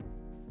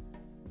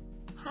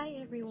Hi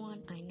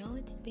everyone, I know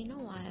it's been a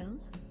while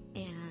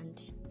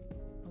and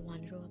I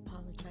wanted to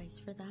apologize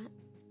for that.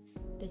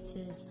 This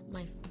is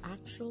my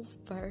actual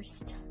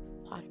first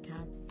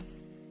podcast.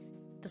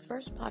 The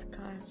first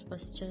podcast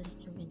was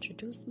just to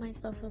introduce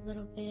myself a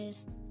little bit,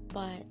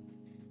 but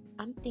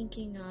I'm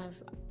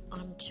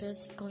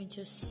just going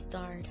to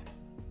start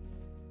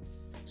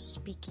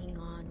speaking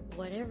on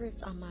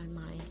whatever's on my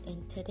mind.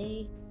 And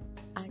today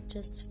I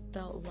just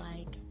felt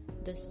like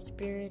the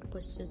Spirit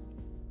was just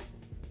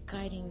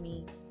guiding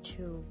me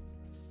to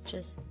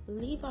just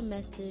leave a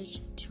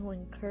message to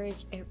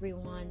encourage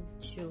everyone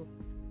to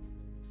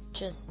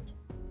just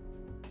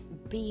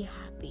be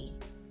happy.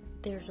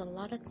 There's a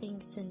lot of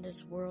things in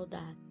this world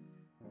that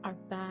are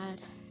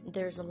bad.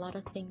 There's a lot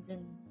of things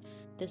in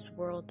this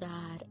world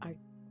that are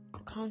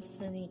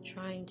constantly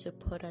trying to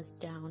put us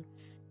down.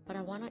 But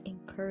I want to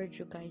encourage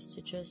you guys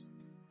to just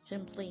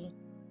simply,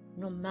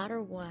 no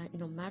matter what,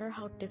 no matter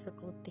how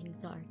difficult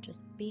things are,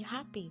 just be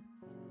happy.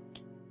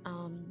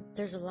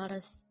 There's a lot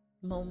of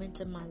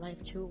moments in my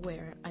life too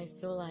where I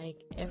feel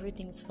like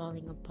everything's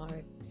falling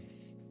apart.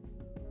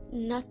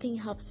 Nothing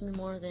helps me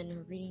more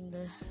than reading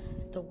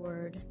the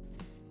word,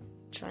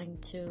 trying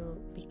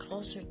to be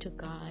closer to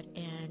God,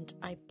 and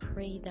I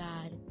pray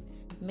that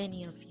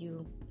many of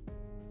you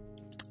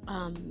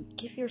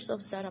give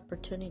yourselves that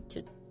opportunity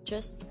to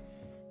just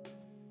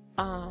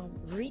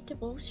read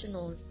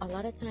devotionals. A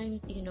lot of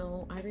times,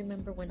 I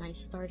remember when I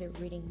started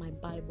reading my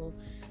Bible,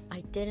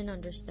 I didn't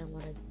understand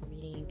what I was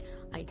reading.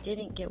 I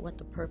didn't get what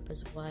the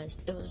purpose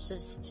was. It was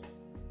just,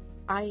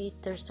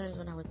 there's times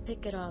when I would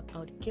pick it up, I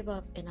would give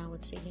up, and I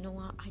would say, you know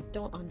what, I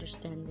don't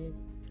understand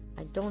this.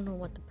 I don't know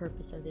what the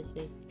purpose of this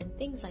is, and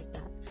things like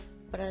that.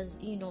 But as,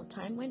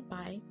 time went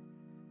by,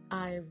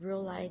 I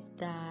realized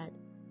that,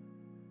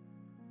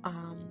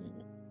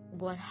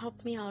 what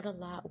helped me out a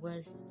lot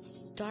was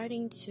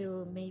starting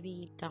to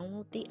maybe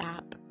download the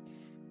app,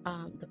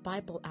 the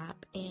Bible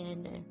app,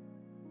 and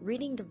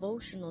reading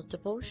devotionals.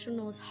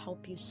 Devotionals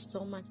help you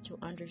so much to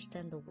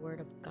understand the Word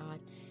of God.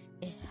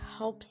 It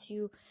helps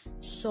you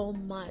so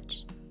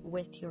much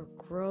with your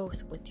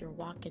growth, with your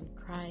walk in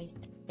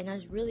Christ. And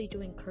I really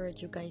do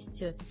encourage you guys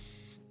to,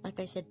 like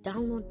I said,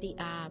 download the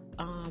app.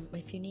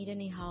 If you need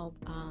any help,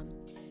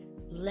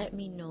 let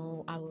me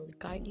know. I will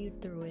guide you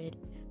through it.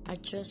 I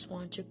just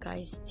want you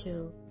guys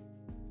to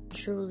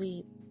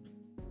truly,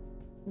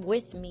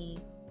 with me,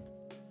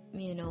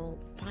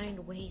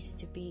 find ways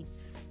to be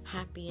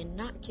happy and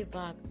not give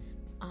up.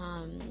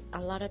 A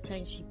lot of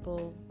times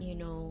people,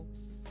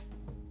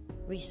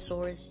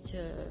 resort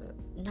to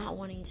not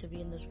wanting to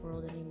be in this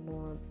world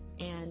anymore,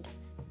 and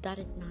that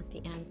is not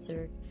the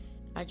answer.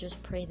 I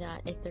just pray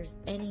that if there's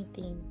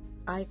anything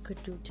I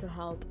could do to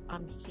help,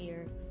 I'm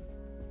here,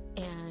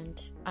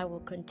 and I will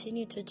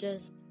continue to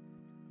just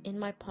in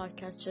my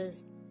podcast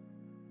just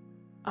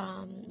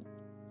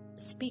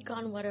speak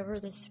on whatever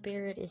the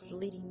Spirit is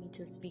leading me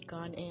to speak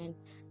on, and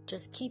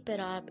just keep it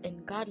up,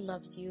 and God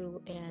loves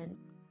you, and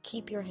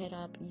keep your head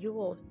up. You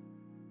will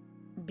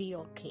be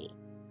okay.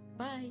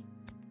 Bye.